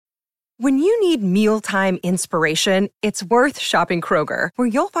When you need mealtime inspiration, it's worth shopping Kroger, where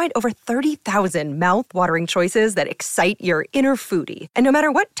you'll find over 30,000 mouth-watering choices that excite your inner foodie. And no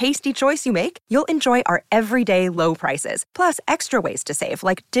matter what tasty choice you make, you'll enjoy our everyday low prices, plus extra ways to save,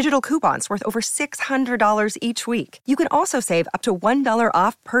 like digital coupons worth over $600 each week. You can also save up to $1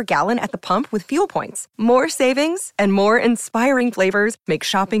 off per gallon at the pump with fuel points. More savings and more inspiring flavors make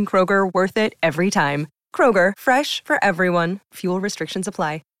shopping Kroger worth it every time. Kroger, fresh for everyone. Fuel restrictions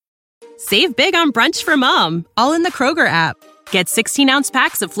apply. Save big on brunch for mom, all in the Kroger app. Get 16-ounce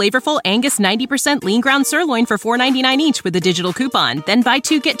packs of flavorful Angus 90% lean ground sirloin for $4.99 each with a digital coupon. Then buy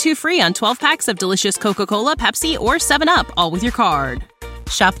 2, get 2 free on 12 packs of delicious Coca-Cola, Pepsi, or 7-Up, all with your card.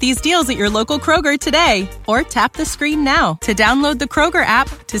 Shop these deals at your local Kroger today, or tap the screen now to download the Kroger app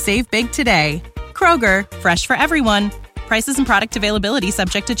to save big today. Kroger, fresh for everyone. Prices and product availability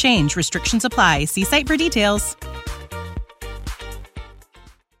subject to change. Restrictions apply. See site for details.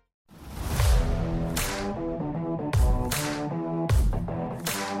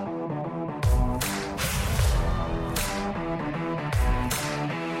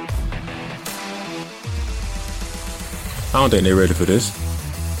 I don't think they're ready for this.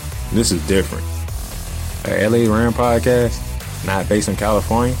 This is different. A LA Ram podcast, not based in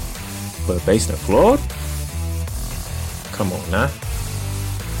California, but based in Florida? Come on now.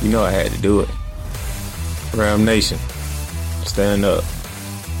 You know I had to do it. Ram Nation, stand up.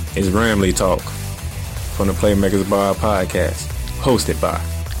 It's Ramley Talk from the Playmakers Bar podcast, hosted by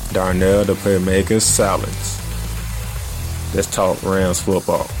Darnell the Playmakers Salads. Let's talk Rams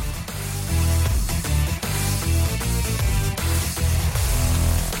football.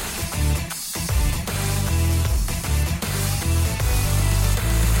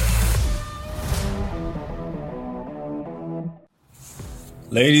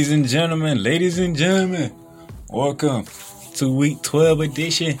 Ladies and gentlemen, welcome to week 12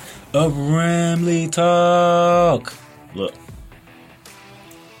 edition of Ramley Talk. Look,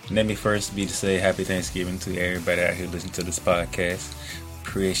 let me first say happy Thanksgiving to everybody out here listening to this podcast.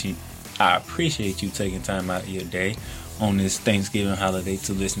 I appreciate you taking time out of your day on this Thanksgiving holiday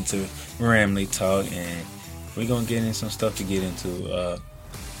to listen to Ramley Talk, and we're gonna get in some stuff to get into.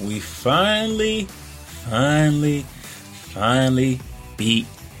 We finally beat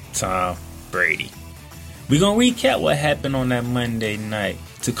Tom Brady. We're going to recap what happened on that Monday night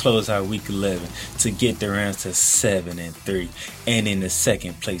to close out week 11 to get the Rams to 7-3 and in the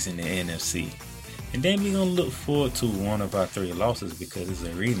second place in the NFC. And then we're going to look forward to one of our 3 losses because it's a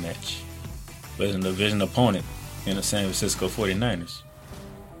rematch with a division opponent in the San Francisco 49ers.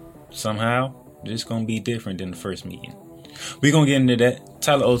 Somehow, it's going to be different than the first meeting. We're going to get into that.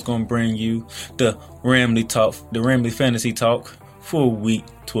 Tyler Oates going to bring you the Ramley Talk, the Ramley Fantasy Talk for week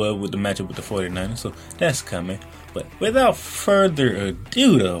 12 with the matchup with the 49ers. So that's coming. But without further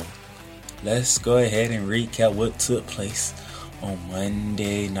ado, though, let's go ahead and recap what took place on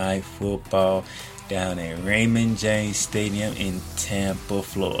Monday Night Football down at Raymond James Stadium in Tampa,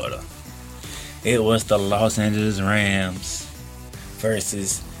 Florida. It was the Los Angeles Rams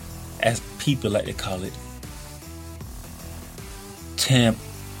versus, as people like to call it,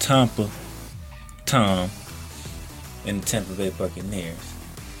 Tampa Tom and the Tampa Bay Buccaneers.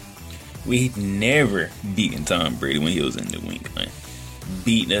 We'd never beaten Tom Brady when he was in New England.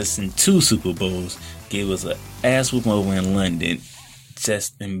 Beat us in 2 Super Bowls, gave us an ass whooping over in London,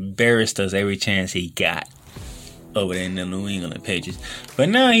 just embarrassed us every chance he got over there in the New England Patriots. But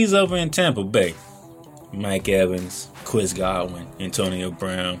now he's over in Tampa Bay. Mike Evans, Chris Godwin, Antonio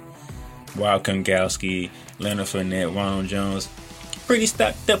Brown, Rob Gronkowski, Leonard Fournette, Ronald Jones. Pretty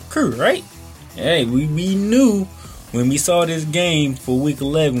stacked up crew, right? Hey, we knew when we saw this game for week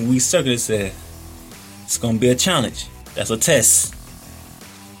 11, we circled and said, it's going to be a challenge. That's a test.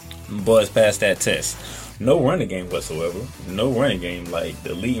 The boys passed that test. No running game whatsoever. No running game. Like,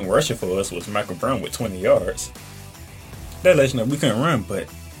 the leading rusher for us was Michael Brown with 20 yards. That lets you know we couldn't run, but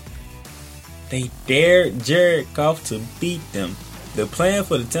they dared Jared Goff to beat them. The plan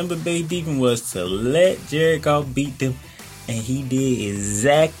for the Tampa Bay defense was to let Jared Goff beat them, and he did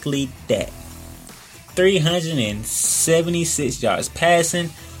exactly that. 376 yards passing,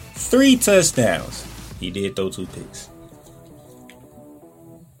 3 touchdowns. He did throw 2 picks.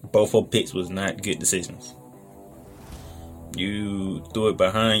 Both of picks was not good decisions. You threw it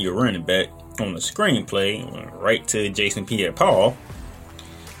behind your running back on the screenplay, right to Jason Pierre-Paul,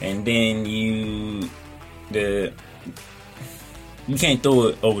 and then you can't throw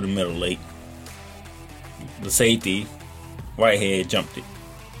it over the middle late. The safety, Whitehead, jumped it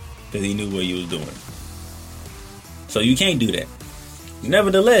because he knew what he was doing. So you can't do that.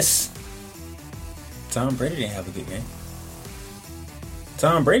 Nevertheless, Tom Brady didn't have a good game.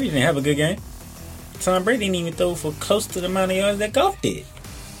 Tom Brady didn't have a good game. Tom Brady didn't even throw for close to the amount of yards that Goff did.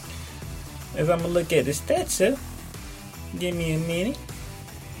 As I'm going to look at the stats here. Give me a minute.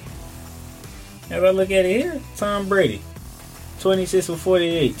 As I look at it here, Tom Brady, 26 for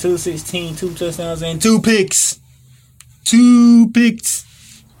 48, 216, 2 touchdowns, and 2 picks. 2 picks.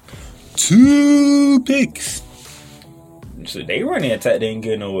 2 picks. So they running attack, they ain't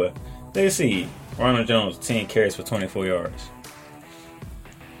good nowhere. Let's see. Ronald Jones, 10 carries for 24 yards.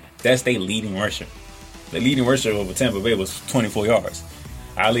 That's their leading rusher. The leading rusher over Tampa Bay was 24 yards.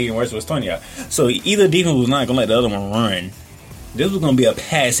 Our leading rusher was 20 yards. So either defense was not going to let the other one run. This was going to be a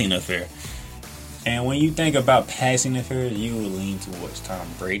passing affair. And when you think about passing affairs, you will lean towards Tom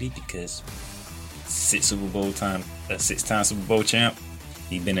Brady because six-time Super Bowl champ.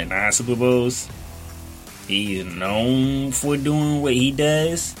 He's been in 9 Super Bowls. He is known for doing what he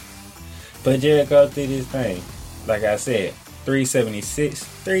does. But Jared Goff did his thing. Like I said, 376,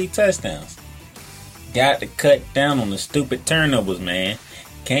 3 touchdowns. Got to cut down on the stupid turnovers, man.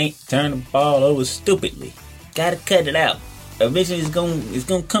 Can't turn the ball over stupidly. Got to cut it out. Eventually, it's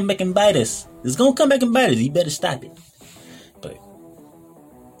gonna come back and bite us. It's gonna come back and bite us. You better stop it. But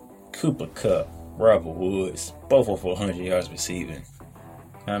Cooper Kupp, Robert Woods, both of 400 yards receiving.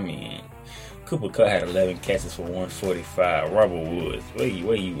 I mean, Cooper Kupp had 11 catches for 145. Robert Woods, where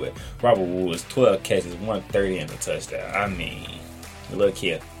you at? Robert Woods, 12 catches, 130 and a touchdown. I mean, look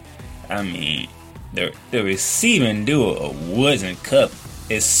here. I mean, the receiving duo of Woods and Kupp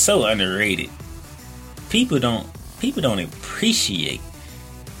is so underrated. People don't appreciate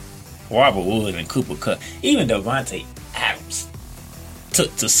Robert Woods and Cooper Kupp. Even Davante Adams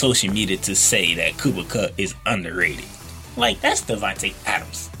took to social media to say that Cooper Kupp is underrated. Like, that's Davante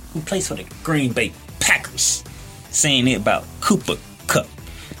Adams, who plays for the Green Bay Packers, saying it about Cooper Kupp.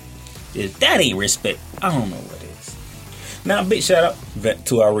 If that ain't respect, I don't know what is. Now, big shout out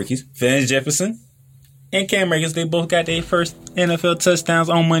to our rookies, Van Jefferson and Cam Akers. They both got their first NFL touchdowns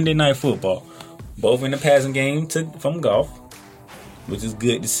on Monday Night Football. Both in the passing game from Goff, which is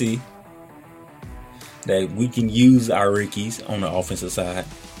good to see. That we can use our rookies on the offensive side.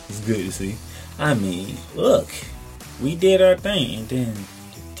 It's good to see. I mean, look, we did our thing. And then the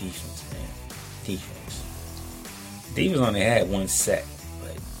defense, man. Defense only had 1 sack.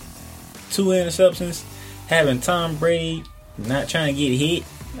 But 2 interceptions. Having Tom Brady not trying to get hit.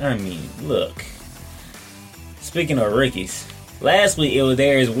 I mean, look. Speaking of rookies, last week it was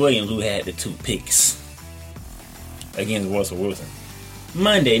Darius Williams who had the 2 picks against Russell Wilson.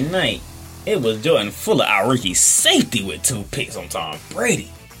 Monday night, it was Jordan Fuller, our rookie safety, with 2 picks on Tom Brady.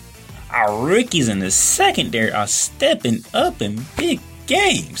 Our rookies in the secondary are stepping up in big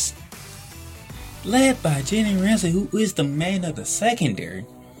games. Led by Jalen Ramsey, who is the man of the secondary.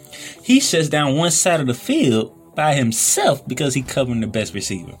 He shuts down one side of the field by himself because he's covering the best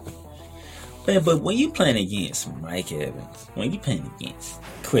receiver. But when you playing against Mike Evans, when you playing against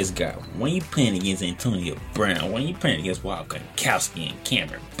Chris Godwin, when you playing against Antonio Brown, when you playing against Walker Gronkowski and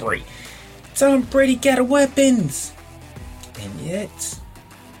Cameron Brate, Tom Brady got weapons. And yet,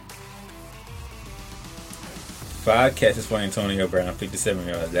 5 catches for Antonio Brown, 57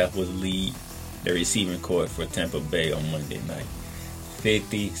 yards. That was lead the receiving corps for Tampa Bay on Monday night.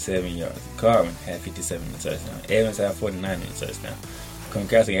 57 yards. Godwin had 57 in the touchdown. Evans had 49 in the touchdown.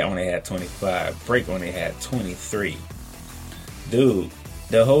 Gronkowski only had 25. Brate only had 23. Dude,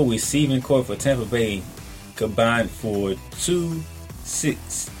 the whole receiving corps for Tampa Bay combined for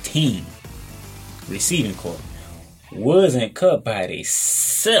 216 receiving corps. Woods and Kupp by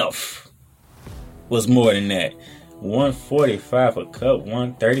themselves was more than that. 145 for Kupp,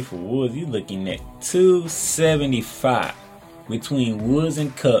 130 for Woods. You looking at 275 between Woods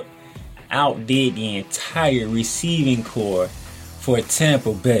and Kupp. Outdid the entire receiving corps for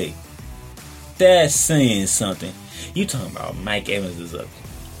Tampa Bay. That's saying something. You talking about Mike Evans is a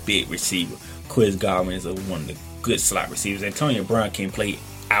big receiver. Chris Godwin is one of the good slot receivers. Antonio Brown can play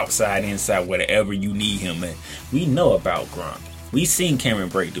outside, inside, whatever you need him at. We know about Gronk. We seen Cameron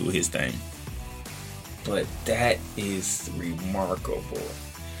Brate do his thing. But that is remarkable.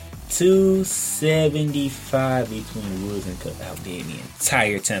 275 between Woods and Kupp outdid the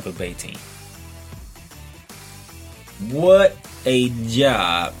entire Tampa Bay team. What a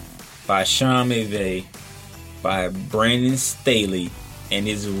job by Sean McVay, by Brandon Staley and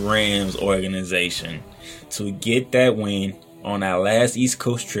his Rams organization to get that win on our last East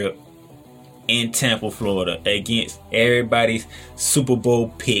Coast trip in Tampa, Florida, against everybody's Super Bowl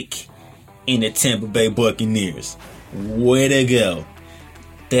pick in the Tampa Bay Buccaneers. Way to go.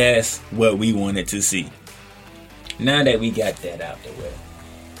 That's what we wanted to see. Now that we got that out the way,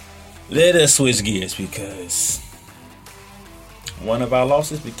 let us switch gears because one of our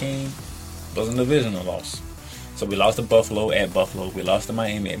losses was a divisional loss. So we lost to Buffalo at Buffalo, we lost to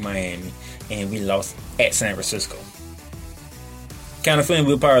Miami at Miami, and we lost at San Francisco. Kind of feeling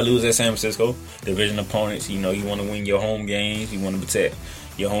we'll probably lose at San Francisco. Division opponents, you want to win your home games. You want to protect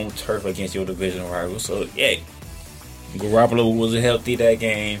your home turf against your division rivals. So, yeah, Garoppolo was healthy that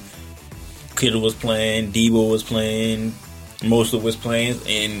game. Kittle was playing. Debo was playing. Mostert was playing.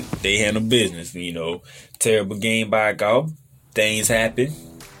 And they handled business. Terrible game by Goff. Things happen.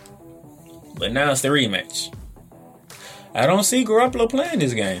 But now it's the rematch. I don't see Garoppolo playing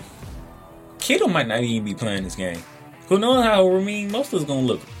this game. Kittle might not even be playing this game. Who knows how Raheem Mostert's going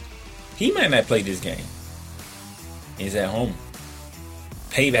to look? He might not play this game. He's at home.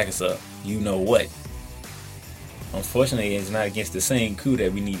 Payback is up. You know what? Unfortunately, it's not against the same crew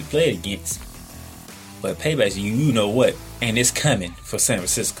that we need to play against. But payback's you know what? And it's coming for San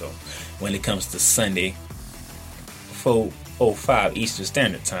Francisco when it comes to Sunday, 4:05 Eastern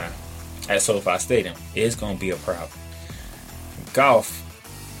Standard Time at SoFi Stadium. It's going to be a problem. Goff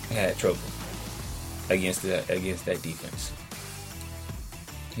had trouble against that defense.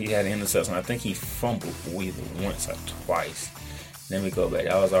 He had an interception. I think he fumbled either once or twice. Let me go back.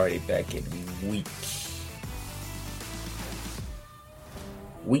 I was already back in week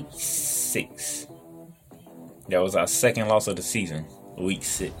 6. That was our second loss of the season. Week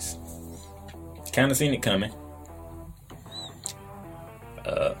 6. Kind of seen it coming.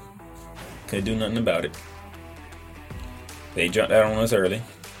 Couldn't do nothing about it. They jumped out on us early.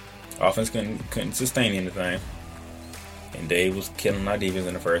 Offense couldn't sustain anything. And Dave was killing our defense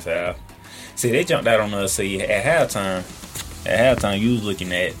in the first half. See, they jumped out on us. See, at halftime, you was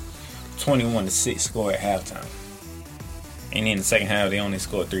looking at 21-6 score at halftime. And in the second half, they only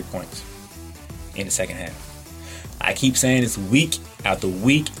scored 3 points. In the second half. I keep saying this week after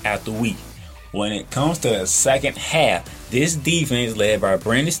week after week. When it comes to the second half, this defense led by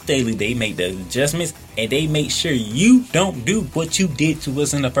Brandon Staley, they make the adjustments and they make sure you don't do what you did to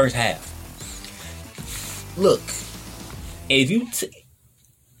us in the first half. Look, if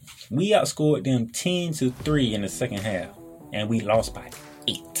we outscored them 10-3 in the second half, and we lost by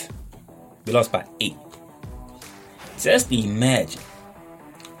 8. We lost by 8. Just imagine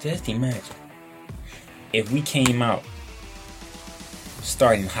if we came out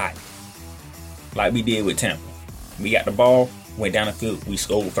starting hot. Like we did with Tampa. We got the ball, went down the field, we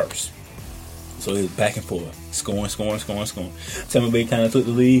scored first. So it was back and forth. Scoring. Tampa Bay kind of took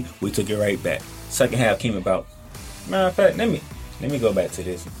the lead, we took it right back. Second half came about. Matter of fact, let me go back to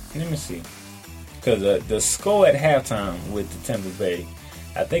this. Let me see. Because the score at halftime with the Tampa Bay,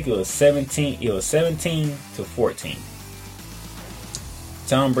 I think it was 17-14.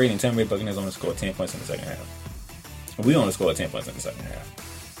 Tom Brady and Tampa Bay Buccaneers only scored 10 points in the second half. We only scored 10 points in the second half.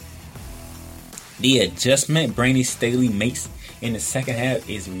 The adjustment Brandon Staley makes in the second half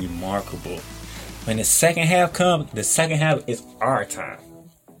is remarkable. When the second half comes, the second half is our time.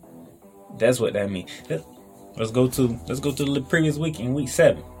 That's what that means. Let's go to the previous week in week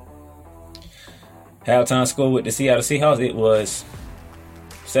 7. Halftime score with the Seattle Seahawks, it was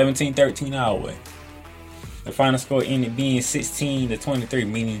 17-13 our way. The final score ended being 16-23,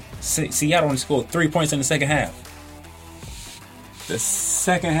 meaning Seattle only scored 3 points in the second half. The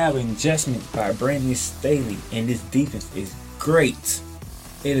second half adjustment by Brandon Staley and this defense is great.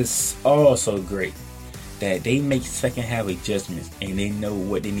 It is also great that they make second half adjustments and they know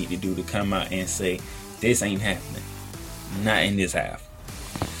what they need to do to come out and say, this ain't happening. Not in this half.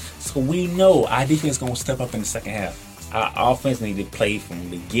 So we know our defense is going to step up in the second half. Our offense need to play from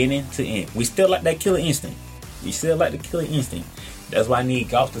beginning to end. We still like that killer instinct. That's why I need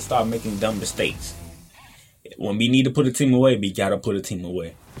Goff to start making dumb mistakes. When we need to put a team away, we got to put a team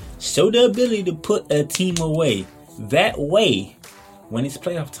away. Show the ability to put a team away. That way, when it's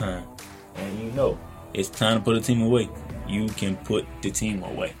playoff time, and it's time to put a team away, you can put the team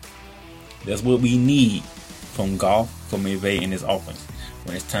away. That's what we need from Goff, from McVay, and his offense.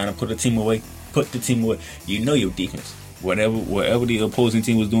 When it's time to put a team away, put the team away. You know your defense. Whatever the opposing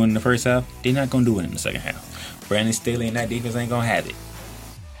team was doing in the first half, they're not going to do it in the second half. Brandon Staley and that defense ain't going to have it.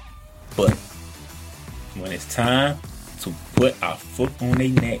 But when it's time to put our foot on their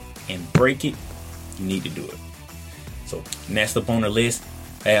neck and break it, you need to do it. So next up on the list,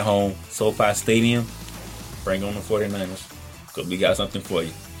 at home, SoFi Stadium, bring on the 49ers. Because we got something for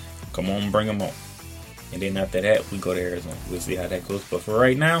you. Come on, bring them on. And then after that, we go to Arizona. We'll see how that goes. But for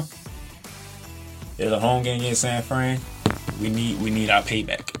right now, there's a home game in San Fran. We need our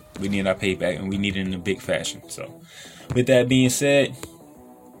payback. And we need it in a big fashion. So, with that being said,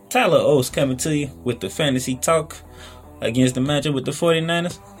 Tyler O's coming to you with the fantasy talk against the matchup with the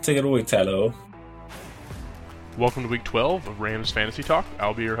 49ers. Take it away, Tyler O. Welcome to Week 12 of Rams Fantasy Talk.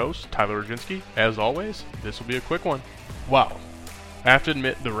 I'll be your host, Tyler Roginski. As always, this will be a quick one. Wow. I have to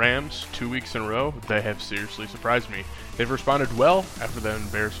admit, the Rams, 2 weeks in a row, they have seriously surprised me. They've responded well after that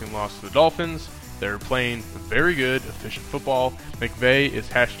embarrassing loss to the Dolphins. They're playing very good, efficient football. McVay is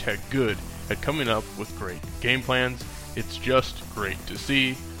 #good at coming up with great game plans. It's just great to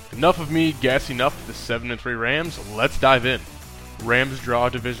see. Enough of me gassing up the 7-3 Rams. Let's dive in. Rams draw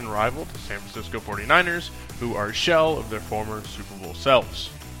a division rival to San Francisco 49ers, who are a shell of their former Super Bowl selves.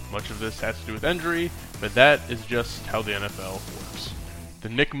 Much of this has to do with injury, but that is just how the NFL works. The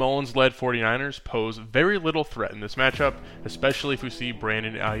Nick Mullins-led 49ers pose very little threat in this matchup, especially if we see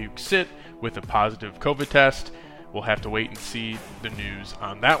Brandon Ayuk sit with a positive COVID test. We'll have to wait and see the news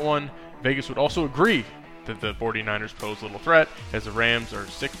on that one. Vegas would also agree that the 49ers pose little threat, as the Rams are a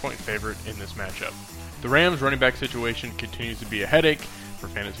 6-point favorite in this matchup. The Rams running back situation continues to be a headache for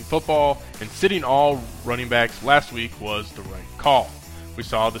fantasy football, and sitting all running backs last week was the right call. We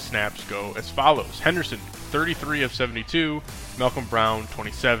saw the snaps go as follows. Henderson, 33 of 72, Malcolm Brown,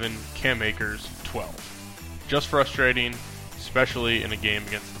 27, Cam Akers, 12. Just frustrating, especially in a game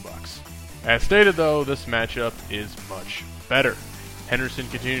against the Bucs. As stated though, this matchup is much better. Henderson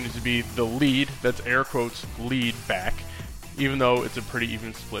continues to be the lead, that's air quotes, lead back, even though it's a pretty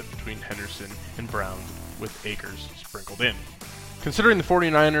even split between Henderson and Brown with Akers sprinkled in. Considering the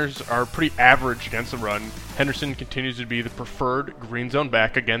 49ers are pretty average against the run, Henderson continues to be the preferred green zone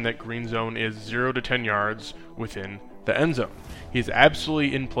back. Again, that green zone is 0 to 10 yards within the end zone. He is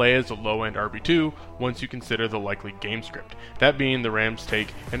absolutely in play as a low-end RB2 once you consider the likely game script. That being the Rams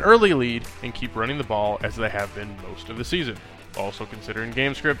take an early lead and keep running the ball as they have been most of the season. Also considering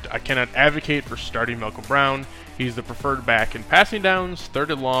game script, I cannot advocate for starting Malcolm Brown. He's the preferred back in passing downs,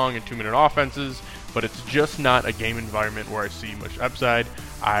 3rd and long, and 2-minute offenses, but it's just not a game environment where I see much upside.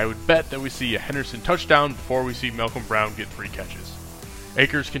 I would bet that we see a Henderson touchdown before we see Malcolm Brown get 3 catches.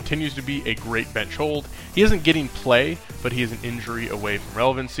 Akers continues to be a great bench hold. He isn't getting play, but he is an injury away from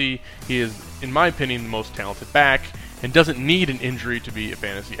relevancy. He is, in my opinion, the most talented back, and doesn't need an injury to be a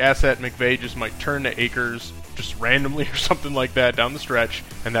fantasy asset. McVay just might turn to Akers just randomly or something like that down the stretch,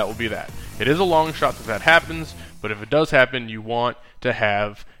 and that will be that. It is a long shot that happens, but if it does happen, you want to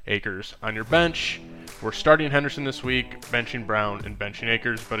have Akers on your bench. We're starting Henderson this week, benching Brown and benching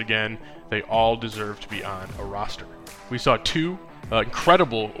Akers, but again, they all deserve to be on a roster. We saw 2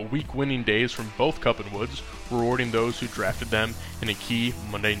 incredible week-winning days from both Kupp and Woods, rewarding those who drafted them in a key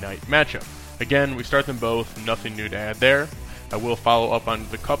Monday night matchup. Again, we start them both, nothing new to add there. I will follow up on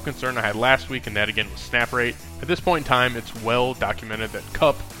the Kupp concern I had last week, and that again was snap rate. At this point in time, it's well documented that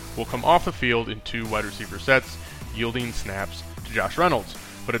Kupp will come off the field in 2 wide receiver sets, yielding snaps to Josh Reynolds.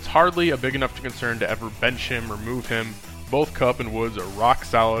 But it's hardly a big enough concern to ever bench him or move him. Both Kupp and Woods are rock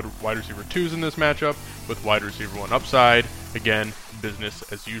solid wide receiver 2s in this matchup, with wide receiver 1 upside. Again, business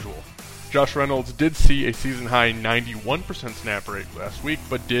as usual. Josh Reynolds did see a season high 91% snap rate last week,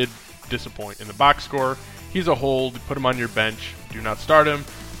 but did disappoint in the box score. He's a hold, put him on your bench, do not start him,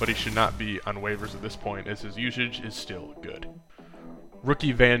 but he should not be on waivers at this point as his usage is still good.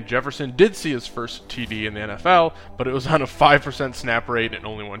 Rookie Van Jefferson did see his first TD in the NFL, but it was on a 5% snap rate and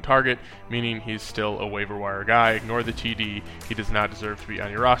only 1 target, meaning he's still a waiver wire guy. Ignore the TD. He does not deserve to be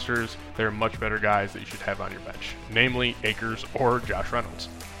on your rosters. There are much better guys that you should have on your bench, namely Akers or Josh Reynolds.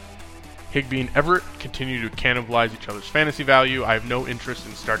 Higbee and Everett continue to cannibalize each other's fantasy value. I have no interest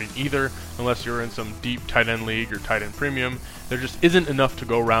in starting either unless you're in some deep tight end league or tight end premium. There just isn't enough to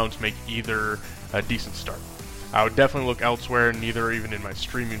go around to make either a decent start. I would definitely look elsewhere, neither are even in my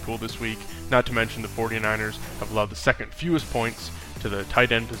streaming pool this week. Not to mention the 49ers have allowed the second fewest points to the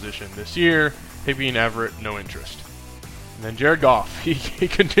tight end position this year. Higbee and Everett, no interest. And then Jared Goff, he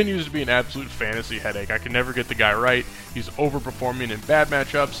continues to be an absolute fantasy headache. I can never get the guy right. He's overperforming in bad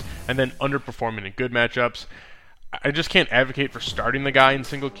matchups and then underperforming in good matchups. I just can't advocate for starting the guy in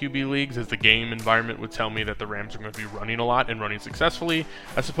single QB leagues, as the game environment would tell me that the Rams are going to be running a lot and running successfully.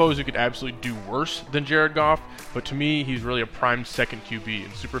 I suppose you could absolutely do worse than Jared Goff, but to me, he's really a prime second QB in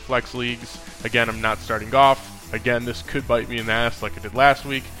Superflex leagues. Again, I'm not starting Goff. Again, this could bite me in the ass like it did last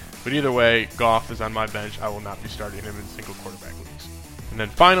week. But either way, Goff is on my bench. I will not be starting him in single quarterback leagues. And then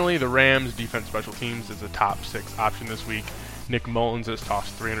finally, the Rams defense special teams is a top 6 option this week. Nick Mullins has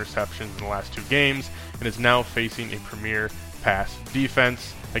tossed 3 interceptions in the last 2 games and is now facing a premier pass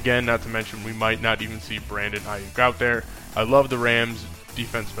defense. Again, not to mention we might not even see Brandon Ayuk out there. I love the Rams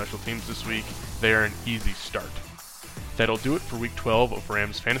defense special teams this week. They are an easy start. That'll do it for Week 12 of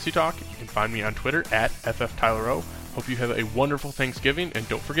Rams Fantasy Talk. You can find me on Twitter at FFTylerO. Hope you have a wonderful Thanksgiving, and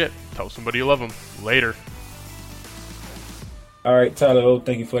don't forget, tell somebody you love them. Later. All right, Tyler O,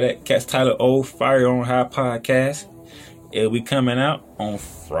 thank you for that. Catch Tyler O, Fire on High podcast. It'll be coming out on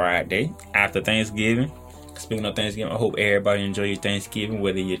Friday after Thanksgiving. Speaking of Thanksgiving, I hope everybody enjoy your Thanksgiving,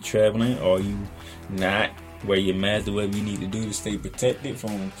 whether you're traveling or you not. Wear your mask, do whatever you need to do to stay protected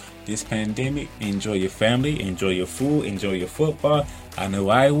from this pandemic. Enjoy your family, enjoy your food, enjoy your football. I know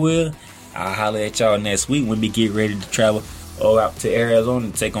I will. I'll holler at y'all next week when we get ready to travel out to Arizona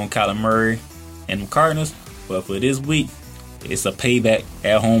and take on Kyler Murray and the Cardinals. But for this week, it's a payback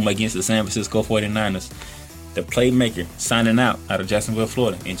at home against the San Francisco 49ers. The Playmaker signing out of Jacksonville,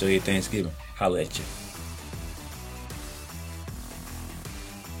 Florida. Enjoy your Thanksgiving. Holla at you.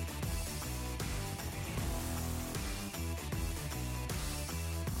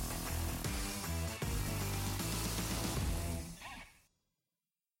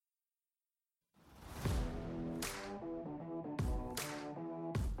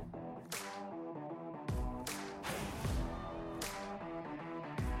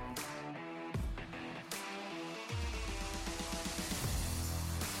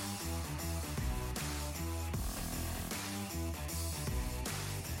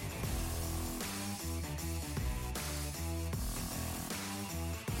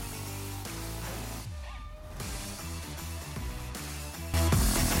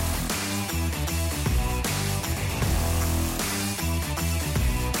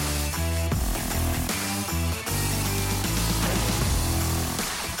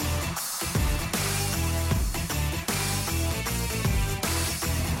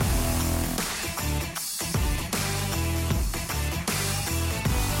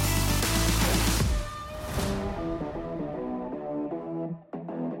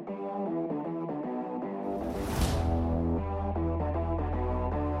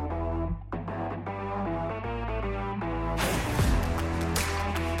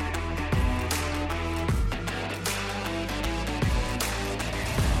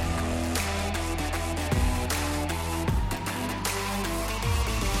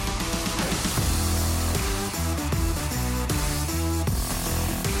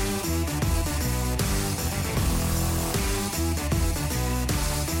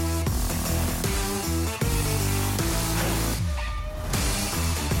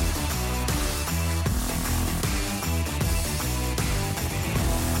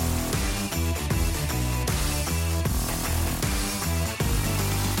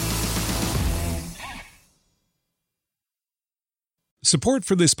 Support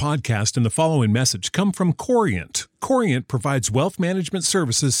for this podcast and the following message come from Corient. Corient provides wealth management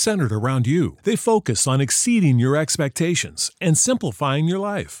services centered around you. They focus on exceeding your expectations and simplifying your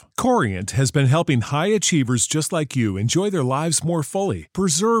life. Corient has been helping high achievers just like you enjoy their lives more fully,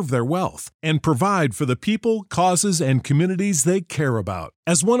 preserve their wealth, and provide for the people, causes, and communities they care about.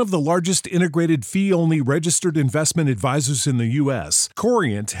 As one of the largest integrated fee-only registered investment advisors in the U.S.,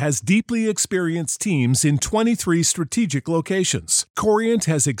 Corient has deeply experienced teams in 23 strategic locations. Corient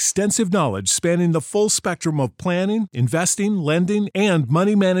has extensive knowledge spanning the full spectrum of planning, investing, lending, and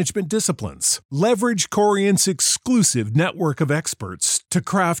money management disciplines. Leverage Corient's exclusive network of experts to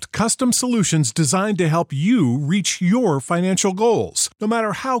craft custom solutions designed to help you reach your financial goals, no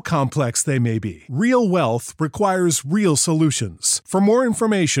matter how complex they may be. Real wealth requires real solutions. For more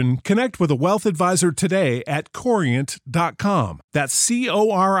information, connect with a wealth advisor today at Corient.com. That's Corient.com.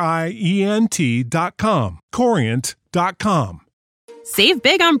 Corient.com. Save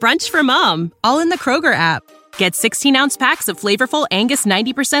big on brunch for mom, all in the Kroger app. Get 16-ounce packs of flavorful Angus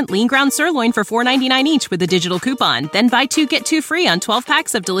 90% lean ground sirloin for $4.99 each with a digital coupon. Then buy 2, get 2 free on 12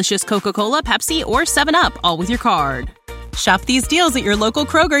 packs of delicious Coca-Cola, Pepsi, or 7-Up, all with your card. Shop these deals at your local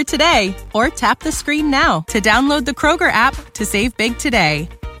Kroger today, or tap the screen now to download the Kroger app to save big today.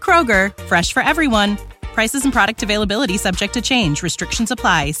 Kroger, fresh for everyone. Prices and product availability subject to change. Restrictions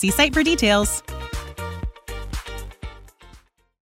apply. See site for details.